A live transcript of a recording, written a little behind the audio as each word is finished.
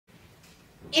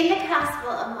In the Gospel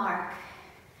of Mark,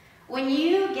 when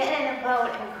you get in a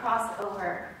boat and cross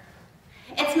over,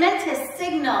 it's meant to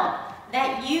signal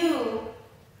that you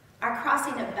are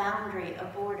crossing a boundary, a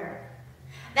border.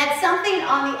 That something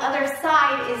on the other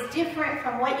side is different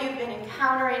from what you've been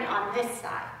encountering on this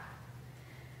side.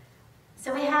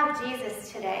 So we have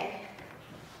Jesus today,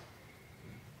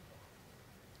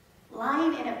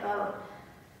 lying in a boat,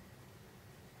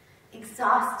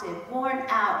 exhausted, worn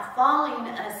out, falling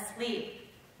asleep.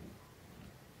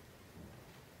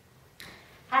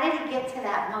 How did he get to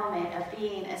that moment of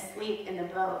being asleep in the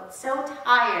boat, so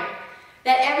tired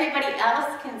that everybody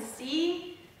else can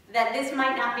see that this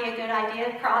might not be a good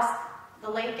idea to cross the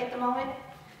lake at the moment?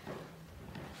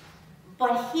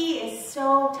 But he is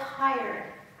so tired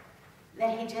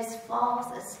that he just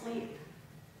falls asleep.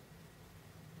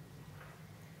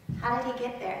 How did he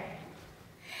get there?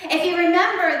 If you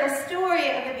remember the story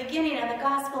of the beginning of the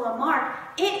Gospel of Mark,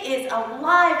 it is a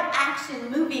live action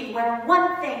movie where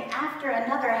one thing after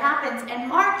another happens, and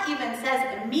Mark even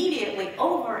says immediately,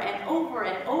 over and over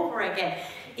and over again,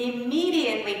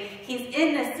 immediately he's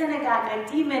in the synagogue,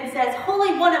 a demon says,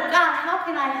 "Holy One of God, how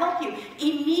can I help you?"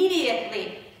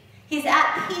 Immediately he's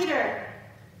at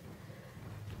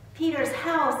Peter's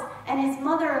house, and his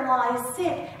mother-in-law is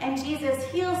sick, and Jesus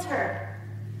heals her.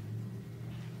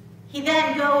 He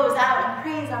then goes out and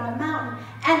prays on the mountain,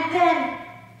 and then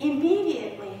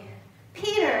immediately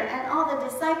Peter and all the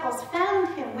disciples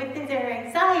found him with their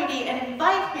anxiety and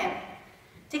invite him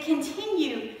to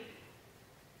continue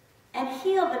and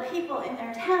heal the people in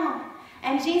their town.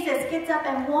 And Jesus gets up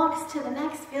and walks to the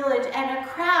next village, and a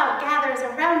crowd gathers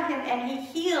around him, and he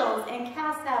heals and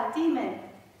casts out demons.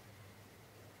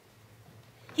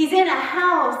 He's in a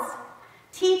house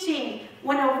teaching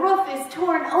when a roof is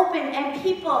torn open and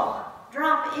people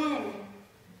drop in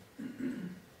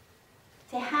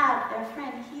to have their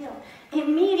friend healed.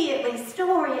 Immediately,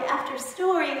 story after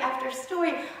story after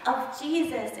story of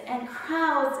Jesus and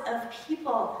crowds of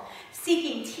people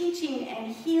seeking teaching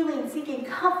and healing, seeking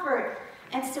comfort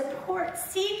and support,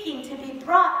 seeking to be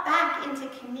brought back into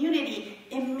community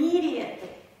immediately.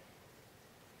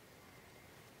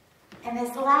 And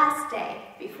this last day,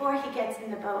 before he gets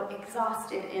in the boat,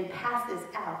 exhausted and passes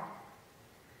out,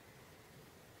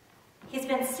 he's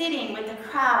been sitting with the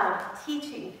crowd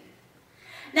teaching.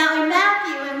 Now in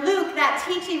Matthew and Luke, that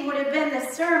teaching would have been the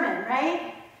sermon,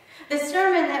 right? The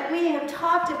sermon that we have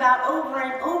talked about over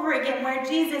and over again, where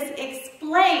Jesus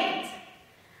explains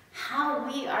how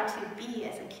we are to be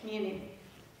as a community.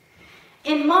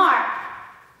 In Mark,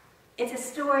 it's a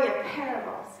story of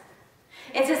parables.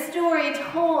 It's a story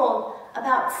told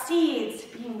about seeds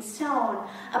being sown,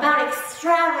 about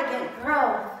extravagant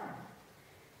growth.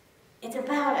 It's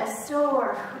about a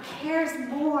sower who cares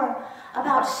more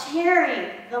about sharing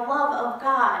the love of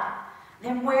God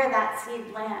than where that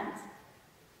seed lands.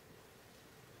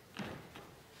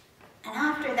 And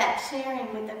after that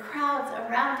sharing with the crowds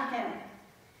around him,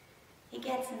 he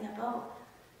gets in the boat.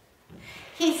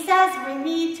 He says we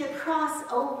need to cross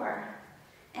over.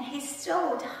 And he's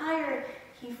so tired,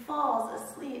 he falls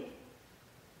asleep.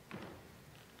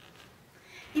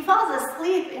 He falls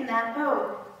asleep in that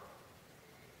boat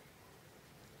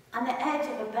on the edge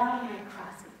of a boundary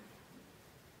crossing.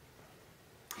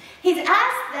 He's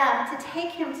asked them to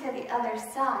take him to the other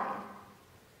side.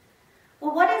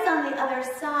 Well, what is on the other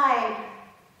side?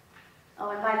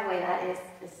 Oh, and by the way, that is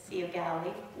the Sea of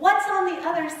Galilee. What's on the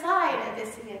other side of the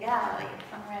Sea of Galilee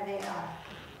from where they are?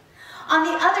 On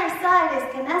the other side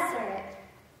is Gennesaret.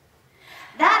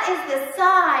 That is the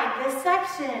side, the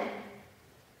section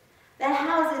that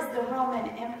houses the Roman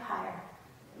Empire.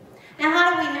 Now,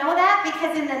 how do we know that?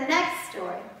 Because in the next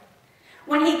story,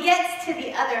 when he gets to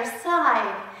the other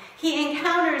side, he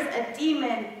encounters a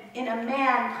demon in a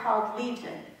man called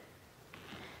Legion.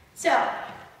 So,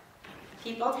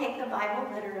 people take the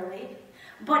Bible literally,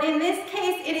 but in this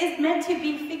case, it is meant to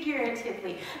be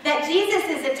figuratively. That Jesus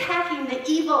is attacking the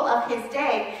evil of his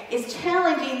day, is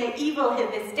challenging the evil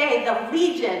of his day, the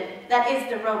legion that is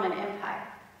the Roman Empire.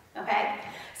 Okay?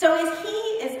 So as he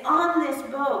is on this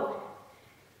boat,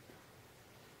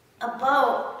 a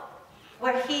boat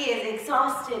where he is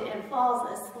exhausted and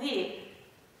falls asleep,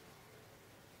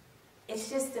 it's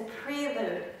just a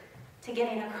prelude to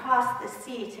getting across the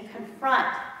sea to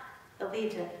confront the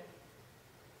legion.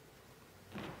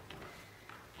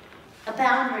 A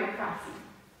boundary crossing.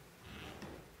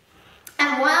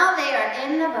 And while they are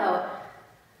in the boat,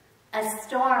 a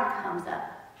storm comes up.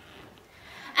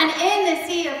 And in the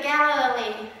Sea of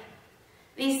Galilee,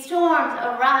 these storms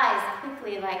arise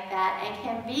quickly like that and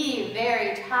can be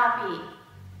very choppy.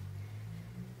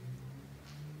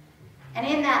 And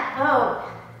in that boat,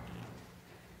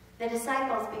 the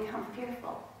disciples become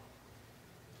fearful.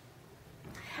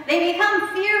 They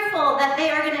become fearful that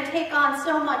they are going to take on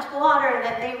so much water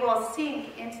that they will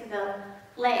sink into the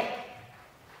lake,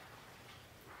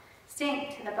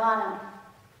 sink to the bottom.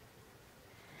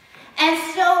 And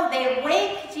so they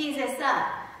wake Jesus up.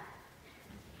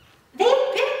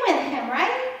 They've been with him,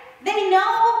 right? They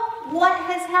know what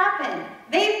has happened.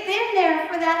 They've been there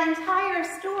for that entire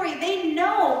story. They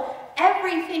know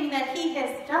everything that he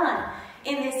has done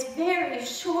in this very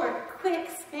short, quick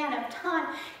span of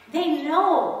time. They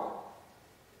know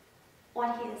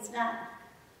what he has done.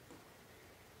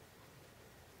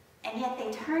 And yet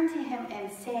they turn to him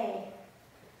and say,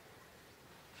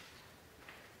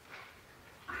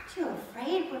 "Aren't you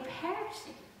afraid we're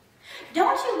perishing?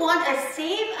 Don't you want to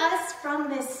save us from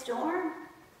this storm?"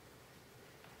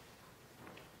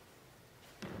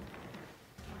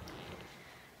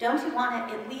 Don't you want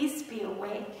to at least be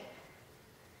awake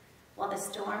while the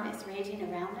storm is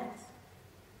raging around us?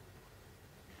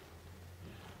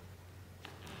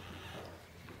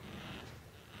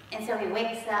 And so he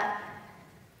wakes up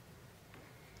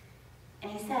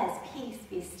and he says, "Peace,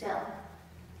 be still."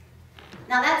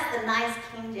 Now that's the nice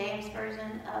King James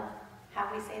version of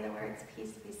how we say the words,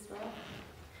 "peace, be still."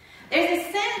 There's a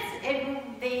sense in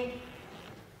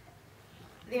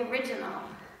the original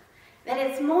that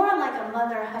it's more like a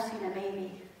mother hushing a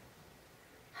baby.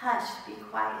 Hush, be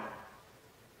quiet.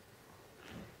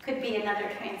 Could be another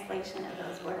translation of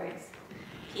those words,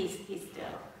 "peace, be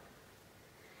still."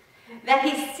 That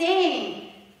he's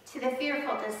saying to the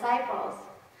fearful disciples,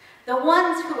 the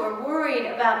ones who are worried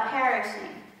about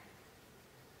perishing,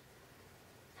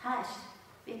 hush,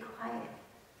 be quiet.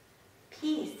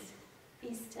 Peace,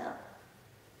 be still.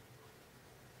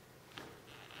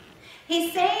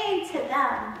 He's saying to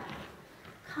them,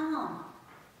 calm.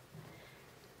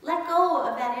 Let go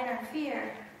of that inner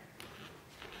fear.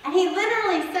 And he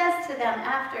literally says to them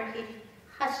after he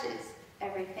hushes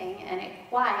everything and it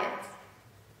quiets,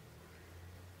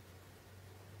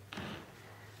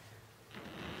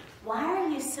 "Why are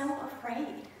you so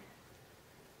afraid?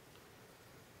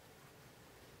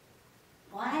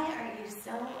 Why are you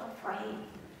so afraid?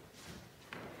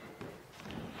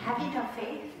 Have you no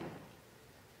faith?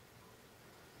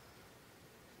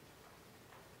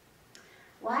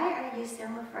 Why are you so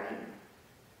afraid?"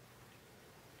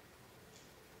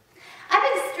 I've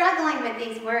been struggling with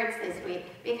these words this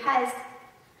week because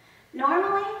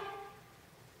normally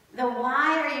the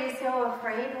 "why are you so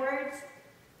afraid" words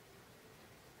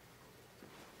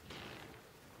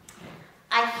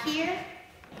I hear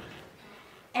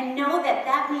and know that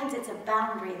that means it's a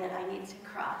boundary that I need to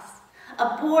cross,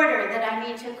 a border that I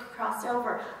need to cross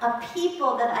over, a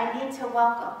people that I need to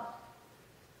welcome.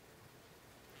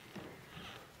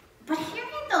 But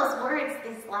hearing those words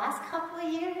these last couple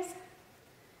of years,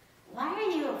 "Why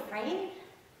are you afraid?"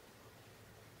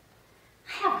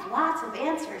 I have lots of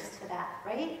answers to that,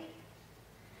 right?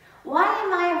 Why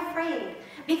am I afraid?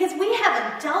 Because we have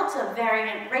a Delta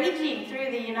variant raging through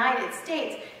the United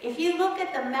States. If you look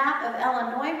at the map of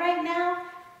Illinois right now,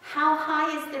 how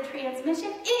high is the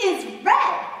transmission? It is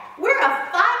red. We're a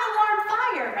 5-alarm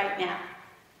fire right now.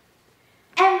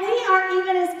 And we aren't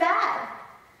even as bad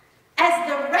as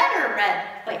the redder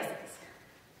red places.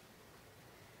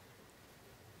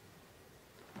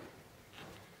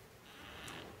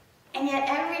 And yet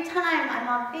every time I'm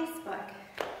on Facebook,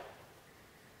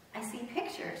 I see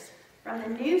pictures from the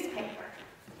newspaper,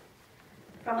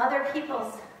 from other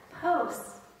people's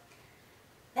posts,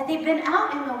 that they've been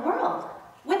out in the world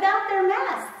without their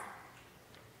masks.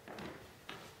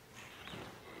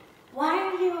 Why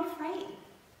are you afraid?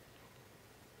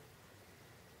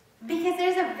 Because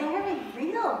there's a very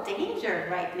real danger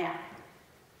right now.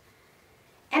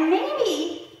 And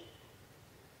maybe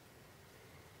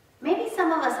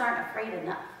some of us aren't afraid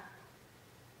enough.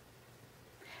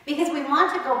 Because we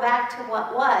want to go back to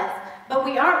what was, but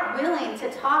we aren't willing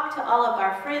to talk to all of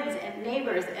our friends and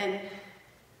neighbors and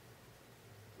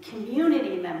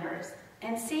community members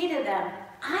and say to them,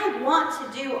 "I want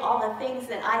to do all the things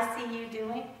that I see you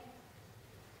doing,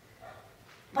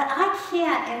 but I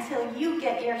can't until you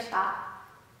get your shot.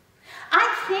 I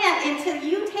can't until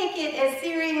you take it as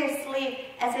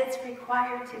seriously as it's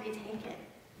required to be taken.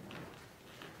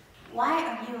 Why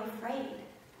are you afraid?"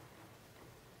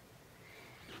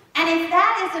 And if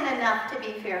that isn't enough to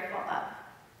be fearful of,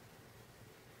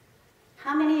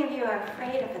 how many of you are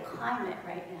afraid of the climate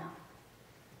right now?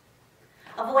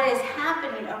 Of what is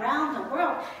happening around the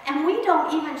world? And we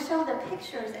don't even show the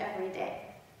pictures every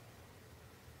day.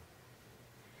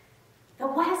 The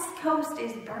West Coast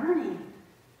is burning.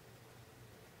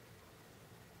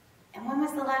 And when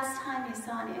was the last time you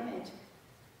saw an image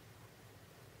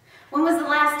When was the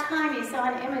last time you saw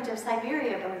an image of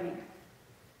Siberia burning?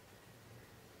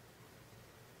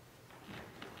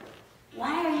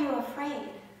 Why are you afraid?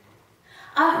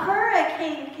 A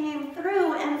hurricane came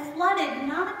through and flooded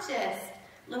not just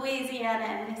Louisiana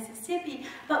and Mississippi,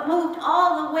 but moved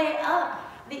all the way up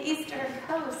the eastern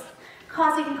coast,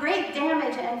 causing great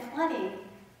damage and flooding.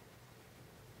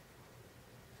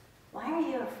 Why are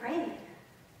you afraid?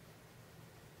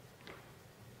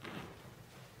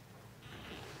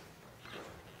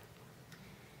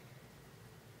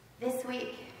 This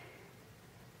week,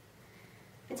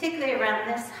 particularly around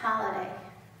this holiday,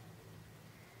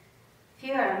 if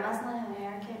you are a Muslim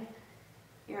American,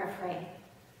 you're afraid.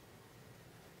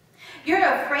 You're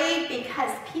afraid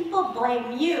because people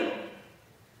blame you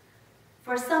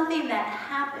for something that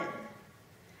happened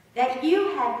that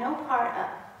you had no part of.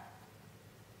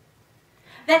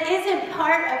 That isn't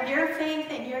part of your faith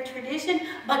and your tradition,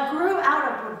 but grew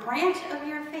out of a branch of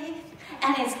your faith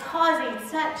and is causing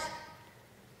such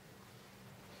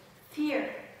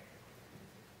fear.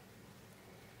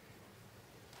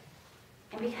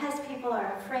 And because people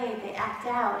are afraid, they act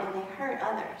out and they hurt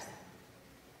others.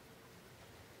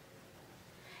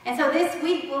 And so this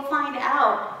week we'll find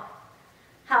out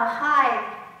how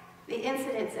high the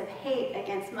incidents of hate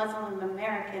against Muslim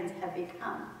Americans have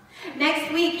become.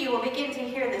 Next week you will begin to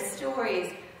hear the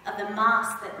stories of the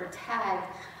mosques that were tagged,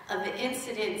 of the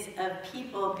incidents of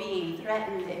people being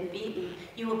threatened and beaten.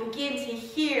 You will begin to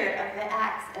hear of the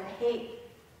acts of hate.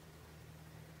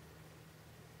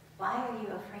 Why are you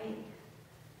afraid?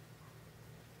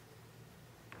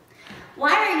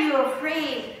 Why are you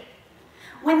afraid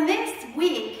when this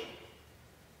week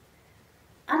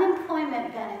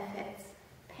unemployment benefits,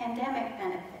 pandemic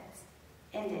benefits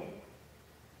ended?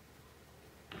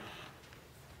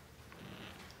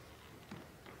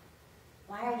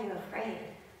 Why are you afraid?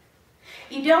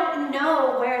 You don't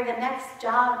know where the next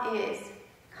job is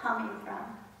coming from.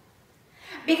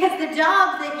 Because the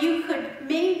job that you could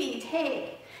maybe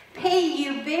take pay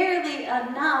you barely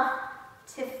enough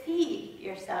to feed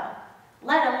yourself,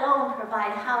 let alone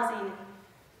provide housing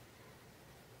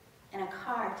and a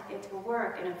car to get to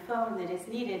work and a phone that is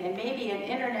needed and maybe an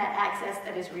internet access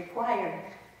that is required.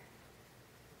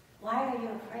 Why are you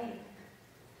afraid?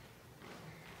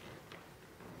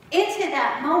 Into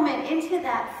that moment, into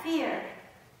that fear,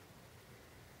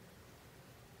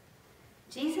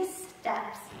 Jesus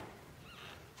steps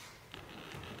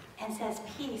and says,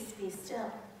 "Peace, be still."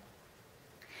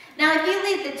 Now, if you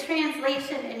read the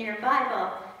translation in your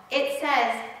Bible, it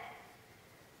says,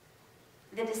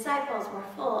 the disciples were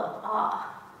full of awe.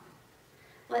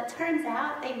 Well, it turns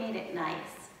out they made it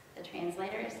nice, the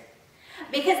translators.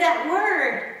 Because that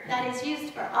word that is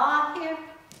used for awe here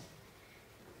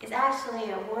is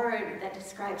actually a word that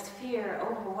describes fear,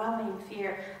 overwhelming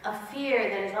fear, a fear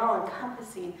that is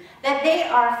all-encompassing. That they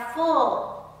are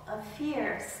full of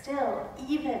fear still,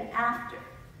 even after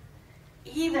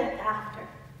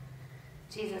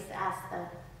Jesus asked them.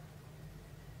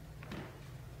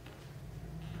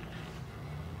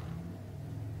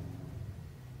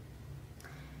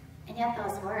 And yet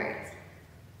those words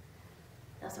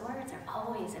are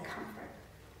always a comfort.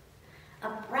 A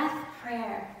breath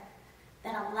prayer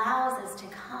that allows us to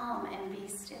calm and be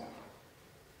still.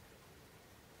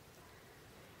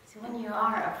 So when you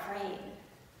are afraid,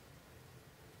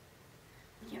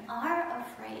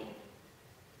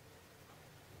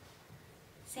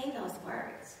 say those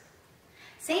words.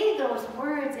 Say those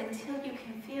words until you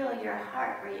can feel your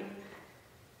heart rate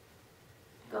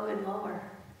going lower.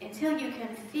 Until you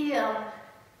can feel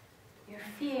your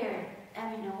fear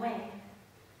ebbing away.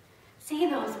 Say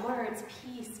those words,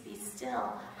 peace, be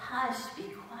still, hush, be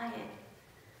quiet,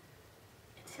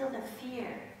 until the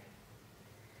fear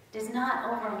does not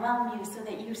overwhelm you so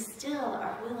that you still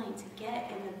are willing to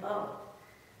get in the boat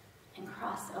and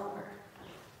cross over.